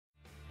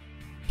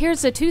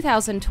Here's a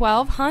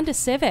 2012 Honda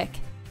Civic.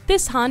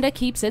 This Honda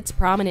keeps its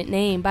prominent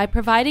name by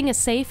providing a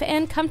safe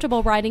and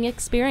comfortable riding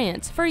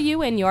experience for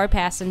you and your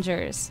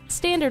passengers.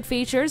 Standard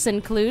features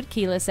include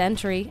keyless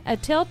entry, a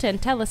tilt and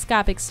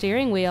telescopic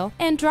steering wheel,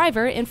 and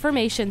driver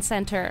information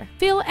center.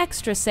 Feel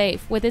extra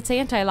safe with its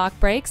anti-lock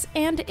brakes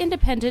and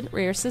independent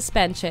rear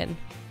suspension.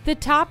 The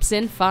top's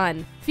in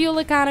fun, fuel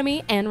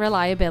economy, and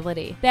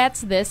reliability.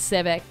 That's this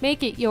Civic.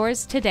 Make it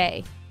yours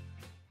today.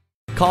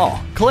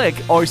 Call, click,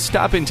 or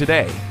stop in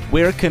today.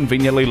 We're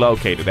conveniently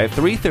located at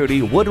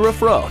 330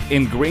 Woodruff Road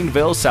in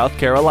Greenville, South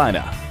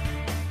Carolina.